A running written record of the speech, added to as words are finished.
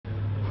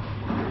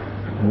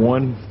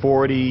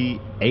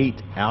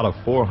148 out of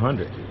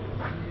 400.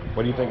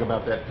 What do you think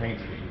about that paint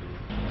scheme?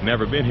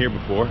 Never been here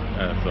before,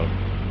 so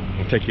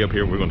I'll take you up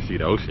here. We're going to see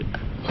the ocean.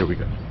 Here we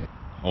go.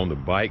 On the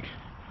bike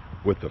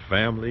with the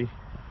family,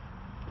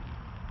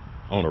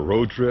 on a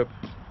road trip.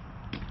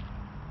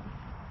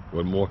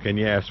 What more can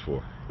you ask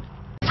for?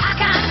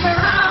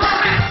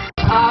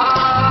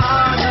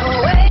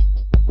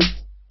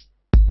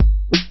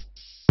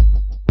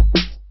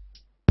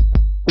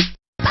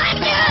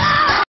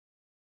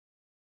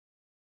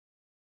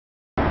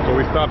 So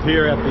we stopped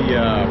here at the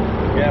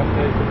gas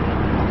station.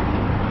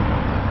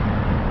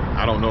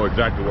 I don't know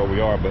exactly where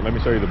we are, but let me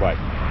show you the bike.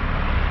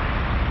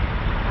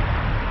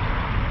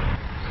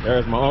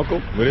 There's my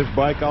uncle with his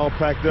bike all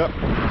packed up.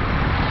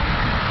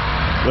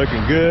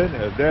 Looking good.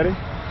 There's Daddy.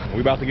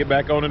 We about to get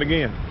back on it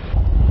again.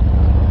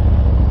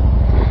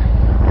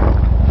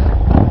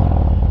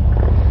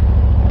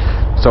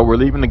 So we're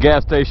leaving the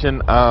gas station.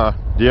 The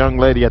young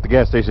lady at the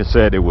gas station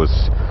said it was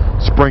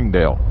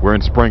Springdale. We're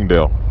in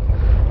Springdale,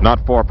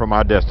 not far from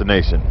our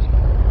destination.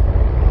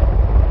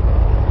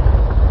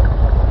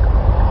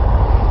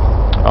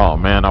 Oh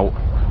man,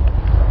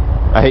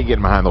 I hate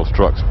getting behind those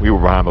trucks. We were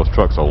behind those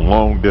trucks a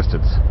long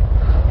distance,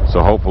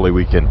 so hopefully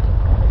we can,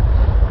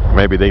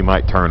 maybe they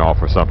might turn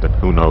off or something,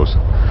 who knows.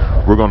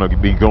 We're going to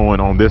be going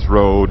on this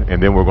road,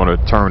 and then we're going to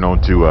turn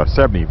onto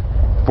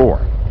 74.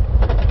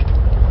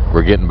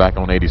 We're getting back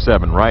on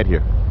 87 right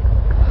here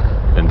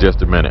in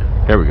just a minute.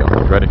 Here we go.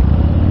 Ready?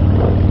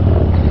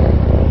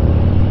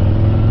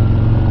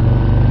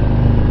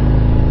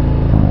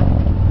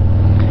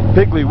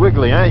 Piggly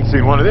Wiggly, I ain't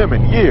seen one of them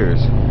in years.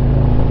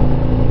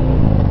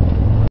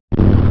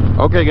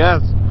 Okay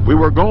guys, we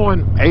were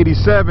going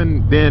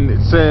 87, then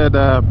it said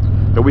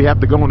that we have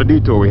to go on a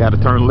detour. We had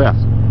to turn left.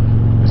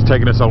 It's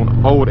taking us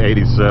on old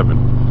 87.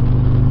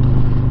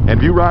 And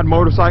if you ride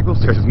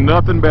motorcycles, there's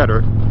nothing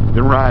better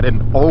than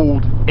riding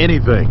old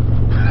anything.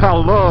 I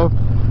love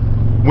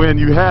when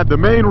you had the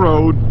main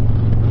road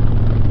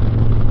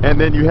and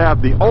then you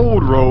have the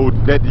old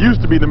road that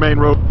used to be the main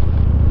road.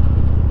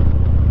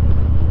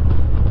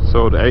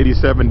 So the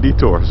 87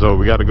 detour, so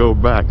we got to go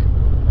back,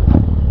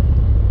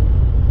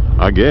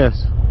 I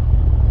guess.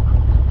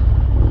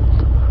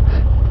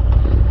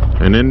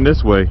 And then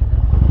this way.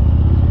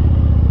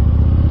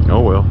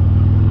 Oh well.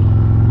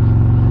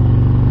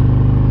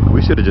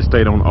 We should have just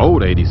stayed on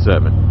old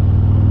 87.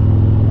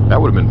 That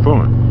would have been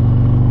fun.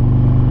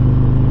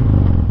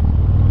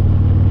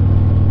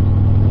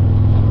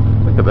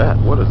 Look at that.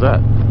 What is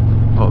that?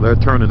 Oh, they're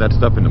turning that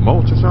stuff into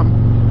mulch or something?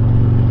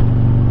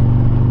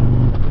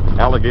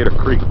 Alligator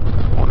Creek.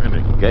 One of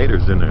the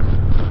gators in there.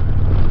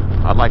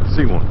 I'd like to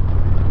see one.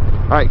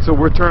 Alright, so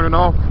we're turning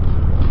off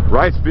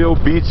Wrightsville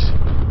Beach.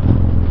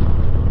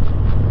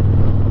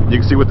 You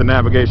can see what the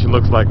navigation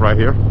looks like right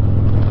here.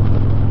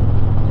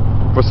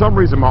 For some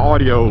reason my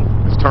audio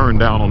is turned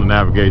down on the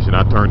navigation.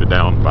 I turned it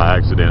down by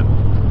accident.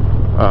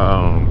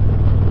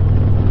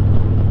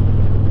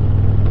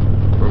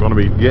 We're going to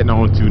be getting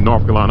on to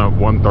North Carolina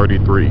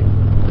 133.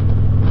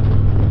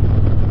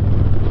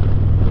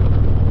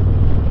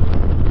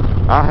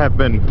 I have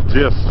been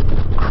just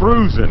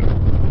cruising.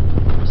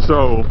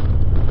 So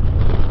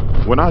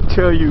when I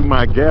tell you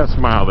my gas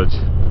mileage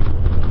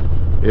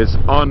is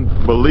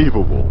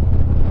unbelievable.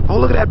 Oh,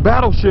 look at that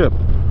battleship.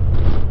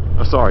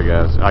 Oh, sorry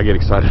guys, I get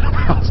excited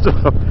about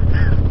stuff.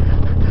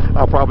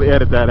 I'll probably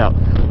edit that out.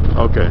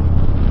 Okay.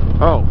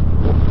 Oh,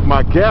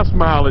 my gas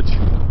mileage,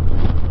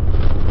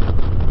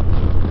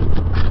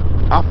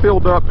 I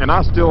filled up and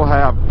I still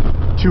have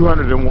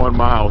 201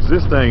 miles.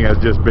 This thing has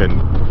just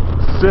been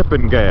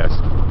sipping gas.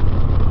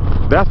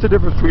 That's the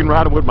difference between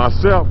riding with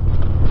myself,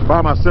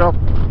 by myself,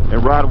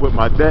 and riding with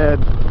my dad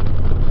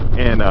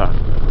and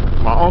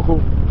my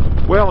uncle.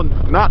 Well,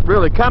 not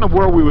really. Kind of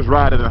where we was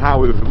riding and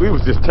how we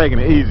was just taking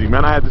it easy,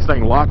 man. I had this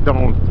thing locked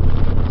on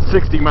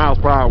 60 miles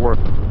per hour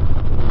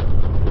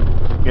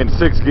in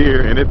 6th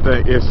gear, and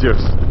it's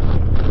just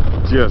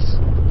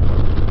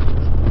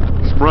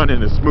it's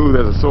running as smooth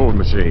as a sewing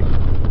machine.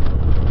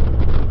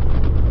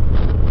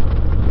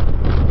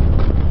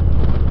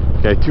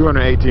 Okay,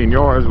 218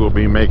 yards. We'll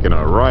be making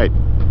a right.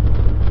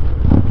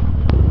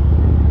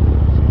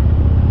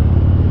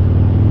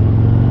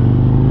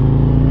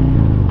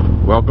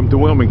 Welcome to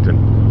Wilmington.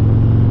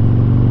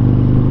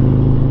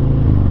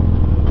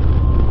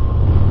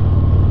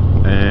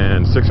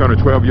 And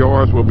 612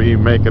 yards, we'll be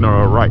making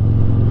a right.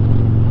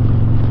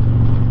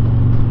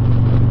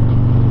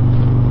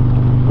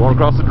 Going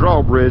across the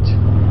drawbridge.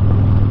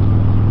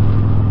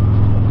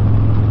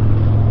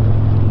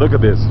 Look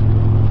at this.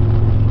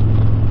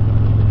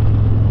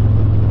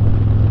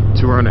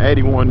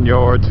 281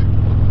 yards,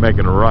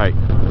 making a right.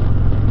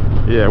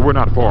 Yeah, we're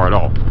not far at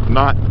all.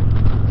 Not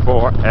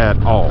far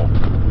at all.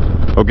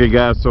 Okay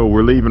guys, so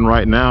we're leaving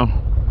right now.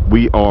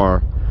 We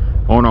are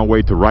on our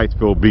way to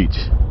Wrightsville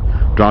Beach.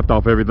 Dropped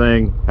off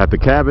everything at the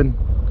cabin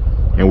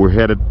and we're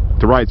headed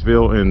to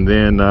Wrightsville and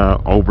then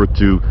over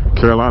to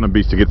Carolina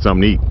Beach to get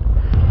something to eat.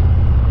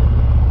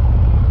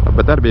 I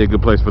bet that'd be a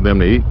good place for them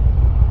to eat.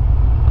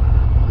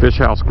 Fish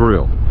House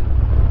Grill.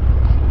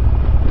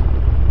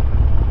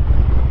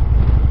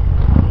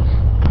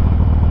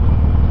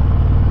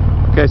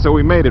 Okay, so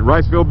we made it.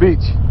 Wrightsville Beach.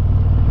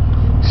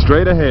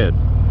 Straight ahead.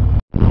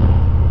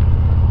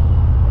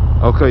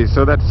 Okay,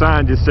 so that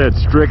sign just said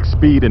strict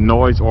speed and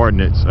noise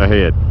ordinance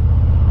ahead.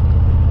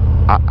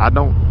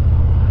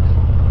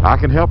 I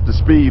can help the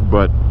speed,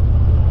 but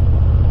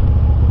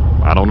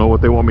I don't know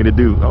what they want me to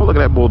do. Oh, look at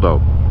that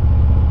bulldog.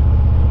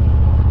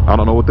 I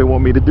don't know what they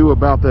want me to do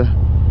about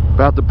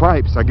the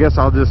pipes. I guess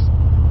I'll just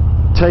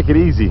take it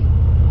easy.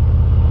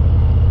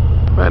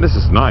 Man, this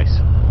is nice.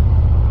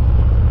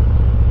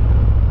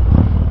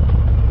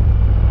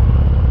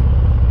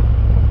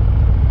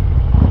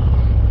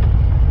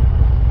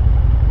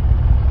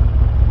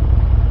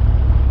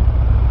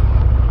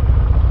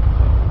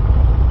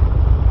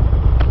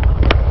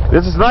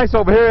 This is nice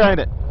over here,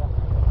 ain't it?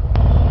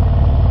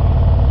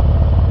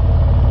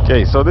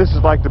 Okay, so this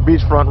is like the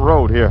beachfront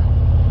road here.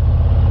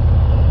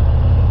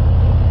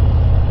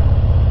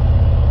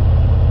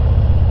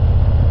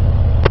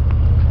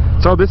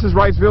 So this is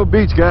Wrightsville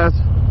Beach, guys.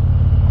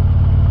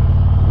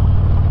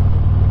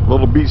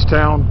 Little beach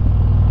town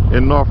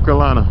in North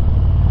Carolina.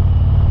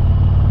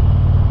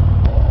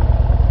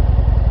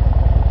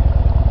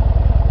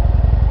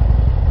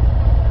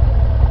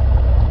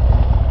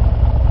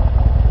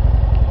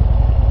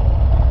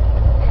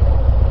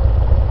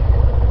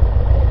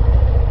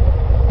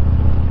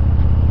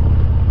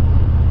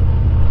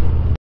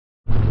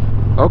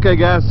 Okay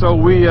guys, so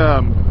we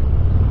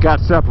got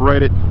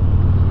separated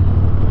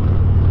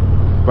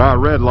by a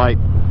red light.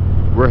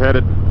 We're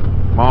headed,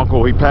 my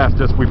uncle, he passed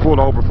us, we pulled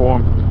over for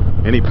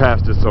him and he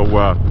passed us, so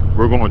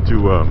we're going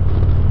to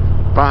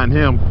find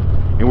him,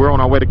 and we're on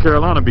our way to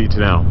Carolina Beach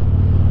now.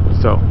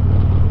 So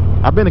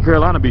I've been to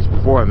Carolina Beach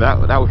before, and that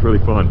was really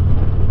fun.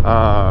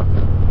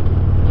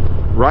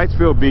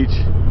 Wrightsville Beach,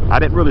 I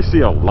didn't really see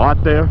a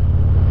lot there.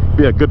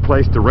 Be a good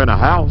place to rent a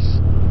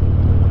house,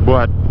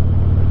 but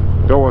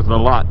there wasn't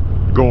a lot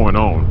going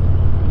on.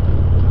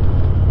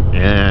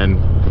 And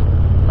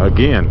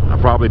again,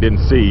 I probably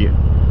didn't see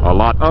a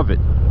lot of it.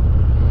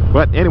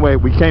 But anyway,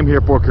 we came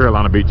here for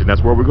Carolina Beach, and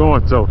that's where we're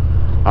going. So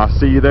I'll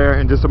see you there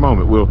in just a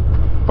moment. We'll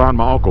find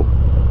my uncle.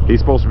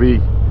 He's supposed to be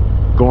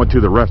going to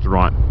the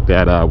restaurant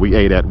that we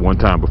ate at one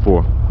time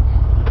before.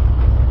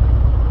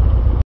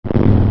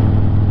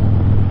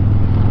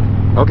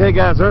 Okay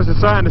guys, there's a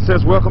sign that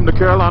says welcome to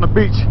Carolina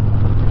Beach,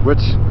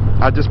 which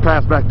I just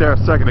passed back there a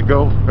second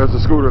ago. There's a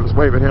scooter that's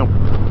waving him.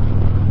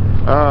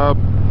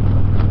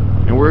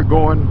 And we're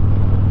going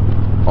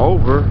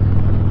over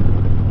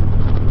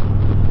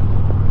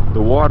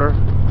the water,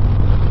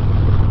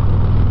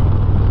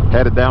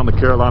 headed down to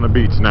Carolina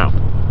Beach now.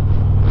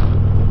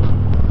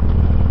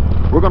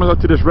 We're gonna go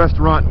to this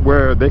restaurant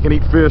where they can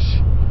eat fish.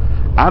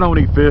 I don't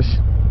eat fish.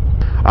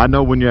 I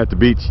know when you're at the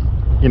beach,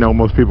 you know,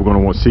 most people are gonna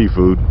want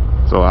seafood,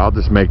 so I'll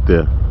just make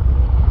the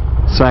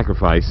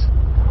sacrifice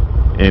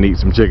and eat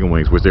some chicken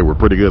wings, which they were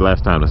pretty good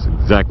last time. That's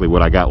exactly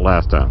what I got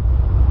last time.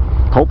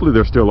 Hopefully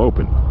they're still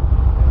open.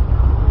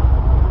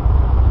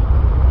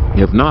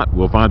 If not,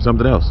 we'll find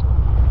something else.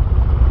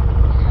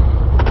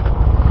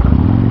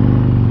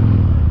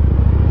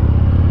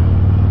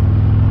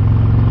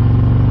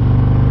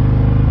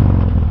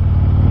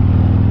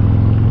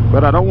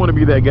 But I don't want to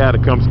be that guy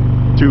that comes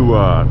to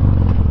a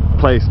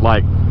place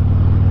like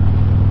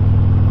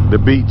the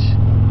beach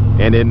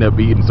and end up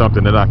eating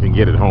something that I can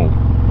get at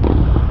home.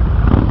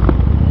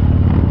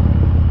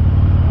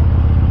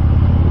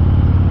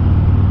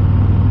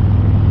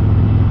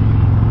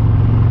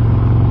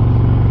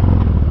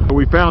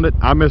 We found it.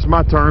 I missed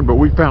my turn, but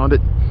we found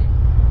it.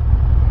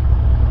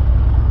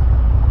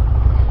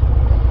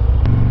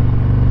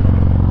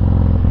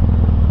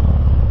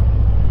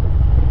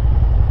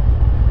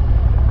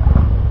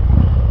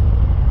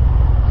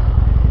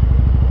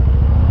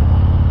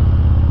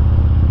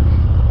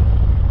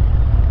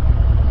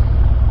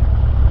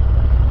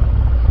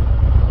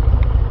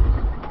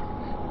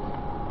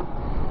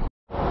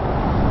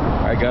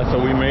 Alright guys, so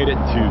we made it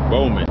to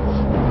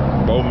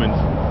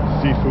Bowman's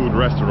Seafood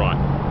Restaurant.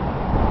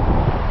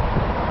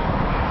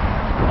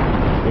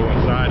 Go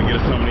inside and get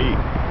us something to eat.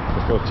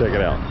 Let's go check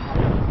it out.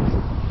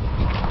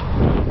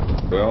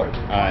 Well,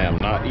 I am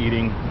not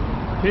eating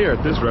here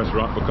at this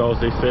restaurant because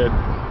they said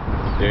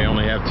they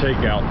only have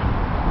takeout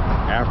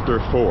after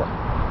 4,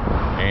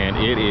 and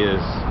it is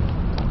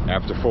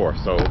after 4,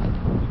 so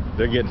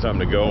they're getting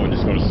something to go and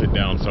just going to sit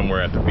down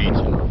somewhere at the beach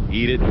and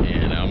eat it,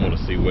 and I'm going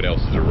to see what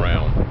else is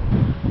around.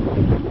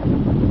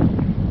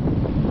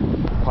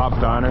 Pop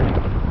Diner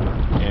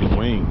and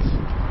wings.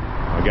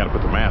 I got to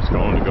put the mask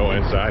on to go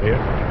inside here.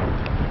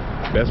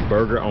 Best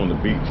burger on the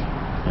beach,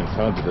 and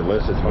tons of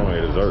delicious homemade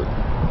dessert.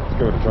 Let's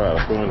give it a try.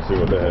 Let's go in and see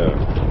what they have.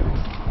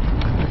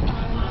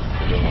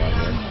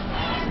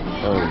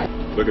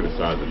 Look at the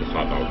size of this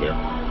hot dog there.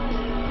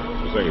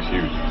 This thing is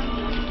huge.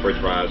 French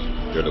fries,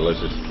 they're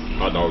delicious.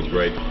 Hot dog's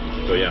great.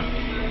 So yeah,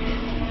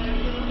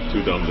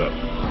 2 thumbs up.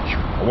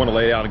 I want to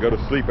lay down and go to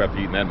sleep after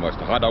eating that much.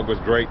 The hot dog was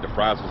great. The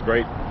fries was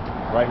great.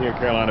 Right here at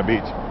Carolina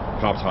Beach,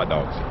 Pop's Hot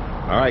Dogs.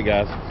 All right,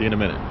 guys. See you in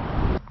a minute.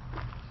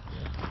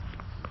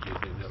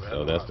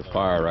 So that's the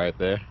fire right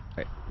there.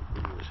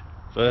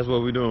 So that's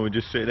what we're doing. We're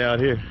just sitting out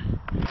here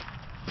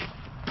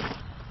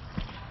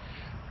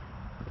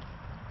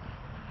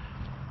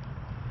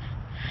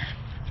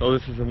So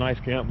this is a nice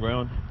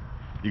campground.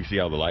 You can see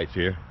all the lights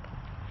here.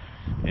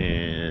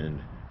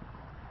 And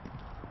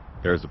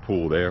there's the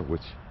pool there,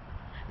 which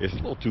it's a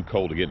little too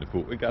cold to get in the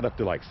pool. It got up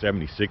to like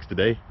 76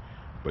 today,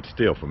 but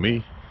still for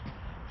me,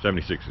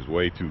 76 is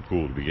way too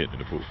cool to be getting in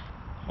the pool.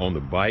 On the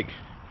bike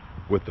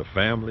with the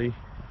family,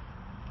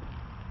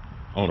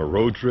 on a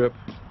road trip,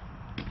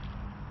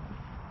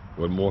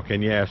 what more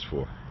can you ask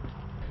for?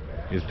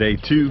 It's day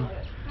 2,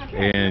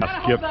 and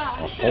I skipped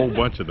a whole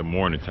bunch of the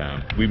morning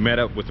time. We met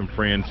up with some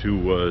friends who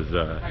was,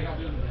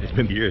 it's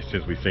been years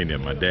since we've seen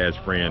them. My dad's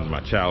friends, my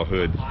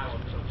childhood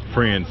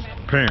friends'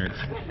 parents.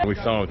 We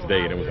saw them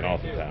today and it was an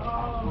awesome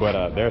time.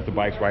 But there's the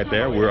bikes right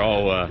there. We're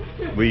all,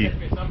 we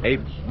ate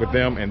with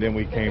them and then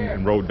we came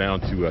and rode down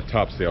to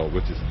Topsail,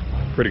 which is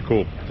pretty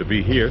cool to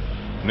be here.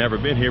 Never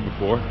been here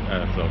before,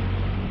 so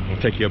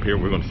I'll take you up here.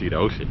 We're going to see the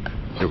ocean.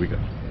 Here we go.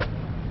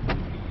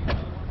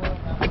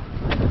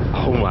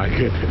 Oh my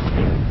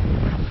goodness.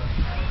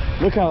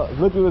 Look at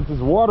what this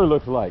water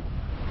looks like.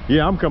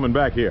 Yeah, I'm coming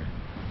back here.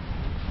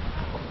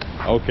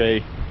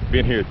 Okay,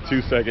 been here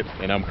 2 seconds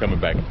and I'm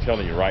coming back. I'm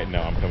telling you right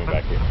now, I'm coming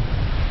back here.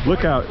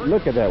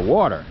 Look at that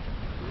water.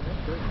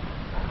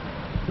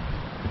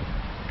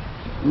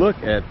 Look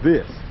at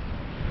this.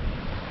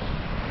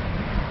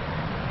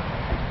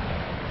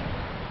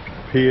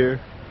 Here.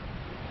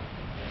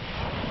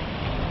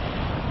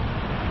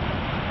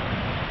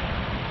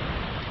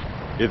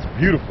 It's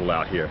beautiful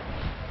out here.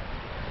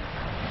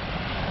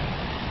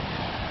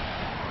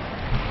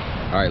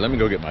 All right, let me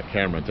go get my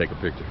camera and take a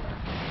picture.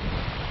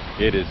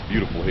 It is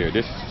beautiful here.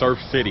 This is Surf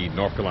City,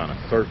 North Carolina.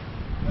 Surf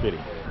City.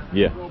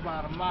 Yeah. Go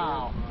about a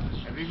mile,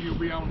 and then you'll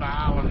be on the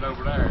island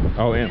over there.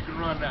 Oh, yeah. You can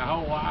run that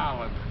whole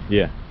island.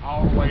 Yeah.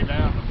 All the way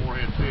down to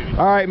Morehead City.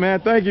 All right, man.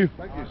 Thank you.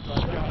 Thank you.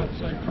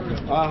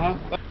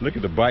 Look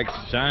at the bikes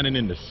shining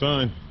in the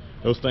sun.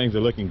 Those things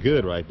are looking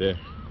good right there.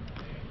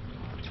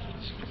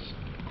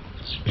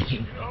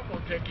 I'm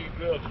gonna take you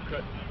gloves and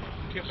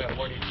tip that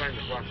way your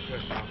fingers while you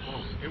touch my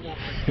phone. It won't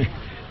take long.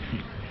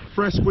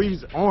 Fresh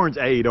squeezed orange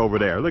aid over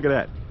there. Look at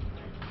that.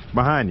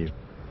 Behind you.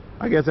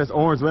 I guess that's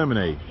orange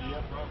lemonade.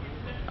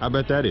 I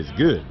bet that is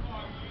good.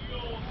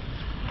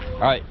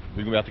 All right,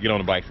 we're about to get on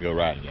the bikes and go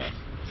riding, guys.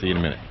 See you in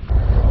a minute.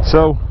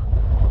 So,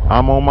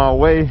 I'm on my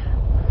way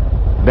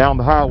down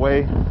the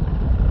highway.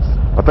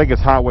 I think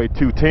it's Highway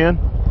 210.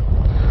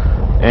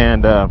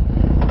 And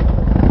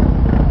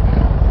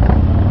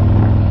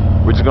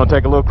we're just gonna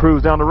take a little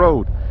cruise down the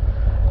road.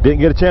 Didn't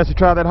get a chance to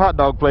try that hot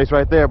dog place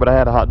right there, but I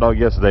had a hot dog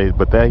yesterday.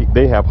 But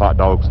they have hot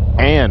dogs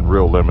and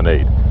real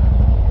lemonade.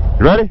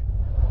 You ready?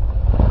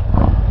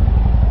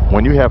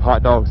 When you have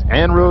hot dogs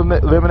and real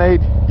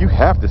lemonade, you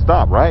have to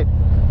stop, right?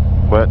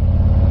 But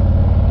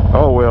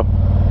oh well.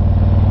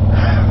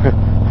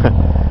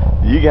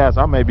 You guys,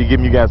 I may be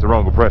giving you guys the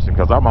wrong impression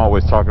because I'm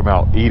always talking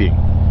about eating.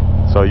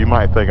 So you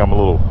might think I'm a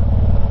little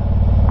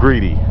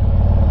greedy.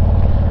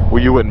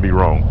 Well, you wouldn't be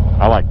wrong.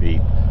 I like to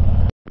eat.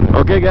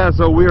 Okay guys,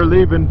 so we are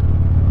leaving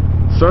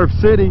Surf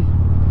City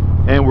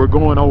and we're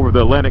going over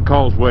the Atlantic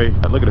Causeway.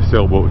 Look at the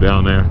sailboat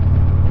down there.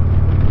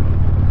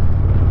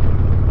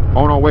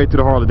 On our way to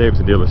the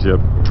Harley-Davidson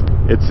dealership.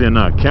 It's in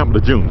Camp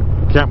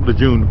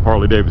Lejeune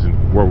Harley-Davidson,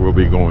 where we'll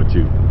be going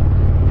to.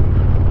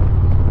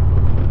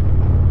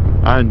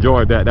 I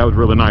enjoyed that. That was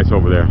really nice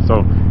over there.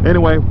 So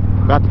anyway,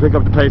 about to pick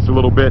up the pace a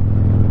little bit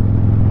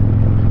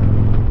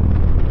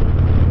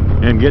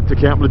and get to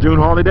Camp Lejeune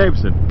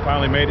Harley-Davidson.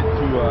 Finally made it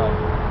to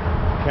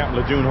Camp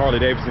Lejeune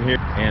Harley-Davidson here,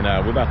 and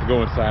we're about to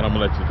go inside. I'm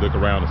gonna let you look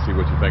around and see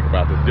what you think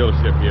about this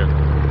dealership here.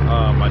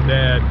 My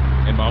dad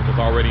and my uncle's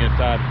already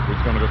inside. We're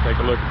just gonna go take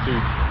a look and see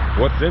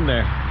what's in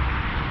there.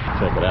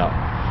 Check it out.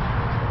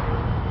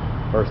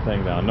 First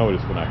thing that I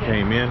noticed when I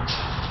came in,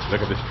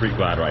 look at this street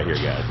glide right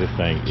here, guys. This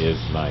thing is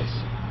nice.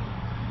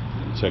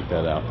 Check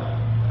that out.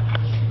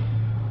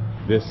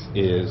 This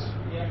is,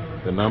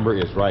 the number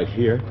is right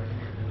here.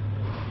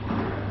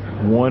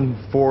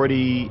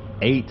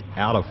 148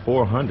 out of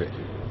 400.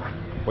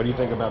 What do you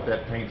think about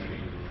that paint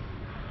scheme?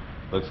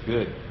 Looks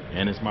good.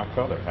 And it's my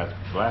color. Has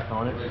black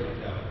on it.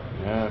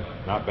 Yeah,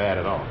 not bad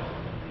at all.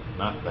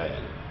 Not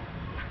bad.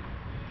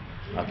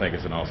 I think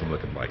it's an awesome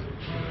looking bike.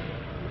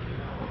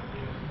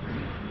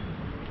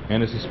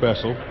 And it's a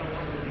special.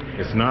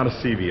 It's not a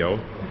CVO.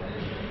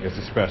 It's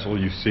a special.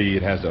 You see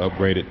it has the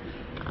upgraded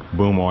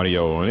boom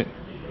audio on it.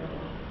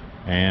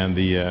 And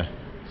the,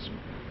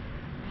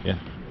 yeah,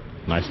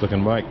 nice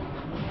looking bike.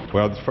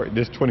 Well,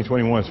 this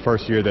 2021 is the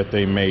first year that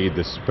they made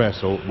the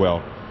special,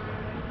 well,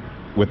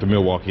 with the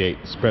Milwaukee 8,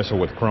 special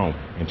with chrome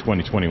in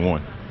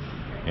 2021.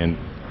 And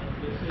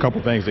a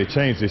couple things they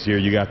changed this year.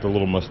 You got the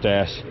little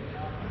mustache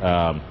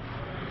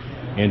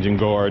engine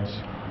guards.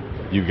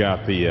 You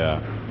got the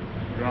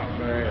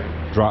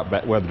drop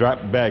bag. Well, the drop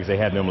bags, they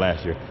had them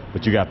last year,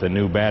 but you got the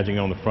new badging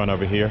on the front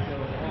over here.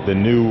 The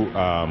new,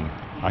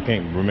 I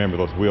can't remember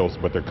those wheels,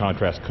 but they're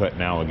contrast cut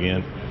now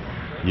again.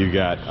 You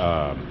got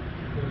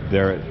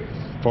their,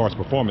 as far as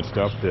performance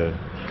stuff, the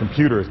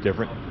computer is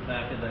different.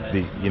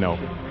 The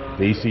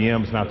the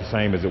ECM is not the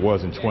same as it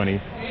was in 20,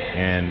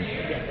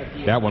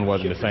 and that one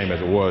wasn't the same as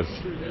it was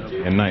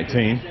and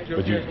 19,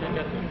 but you,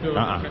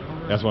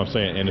 that's what I'm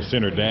saying. And the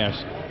center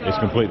dash is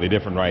completely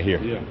different right here.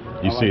 Yeah.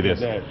 You see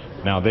this?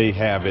 Now they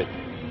have it,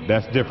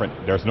 that's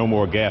different. There's no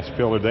more gas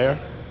filler there.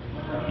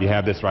 You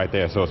have this right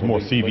there, so it's more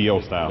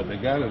CVO style. But they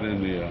got it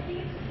in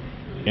the...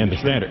 And the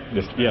standard,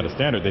 the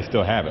standard, they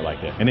still have it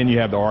like that. And then you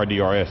have the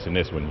RDRS in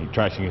this one,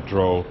 traction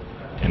control,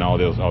 and all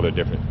those other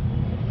different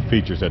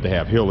features that they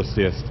have. Hill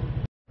assist.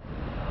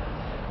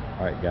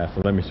 All right, guys,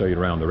 so let me show you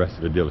around the rest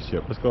of the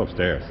dealership. Let's go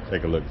upstairs,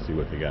 take a look and see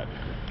what they got.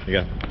 They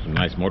got some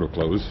nice motor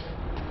clothes.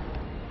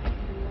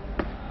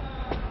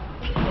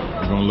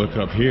 We're gonna look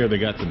up here. They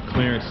got some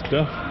clearance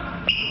stuff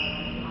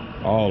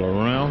all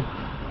around.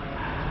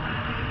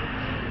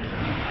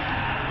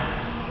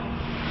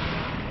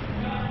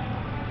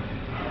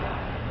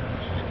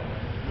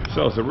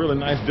 So it's a really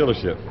nice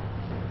dealership.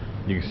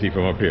 You can see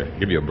from up here.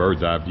 Give you a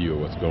bird's eye view of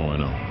what's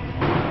going on.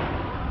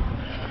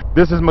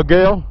 This is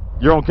Miguel.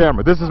 You're on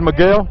camera. This is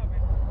Miguel.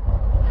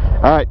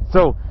 All right,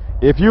 so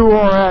if you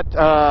are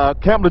at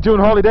Camp Lejeune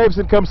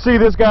Harley-Davidson, come see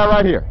this guy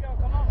right here.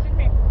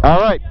 All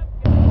right.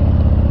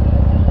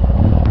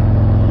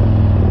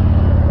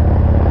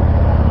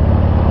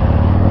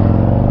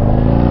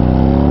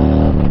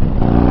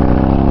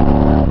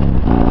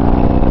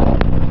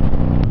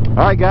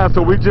 All right, guys,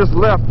 so we just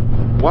left.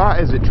 Why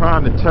is it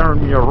trying to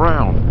turn me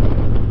around?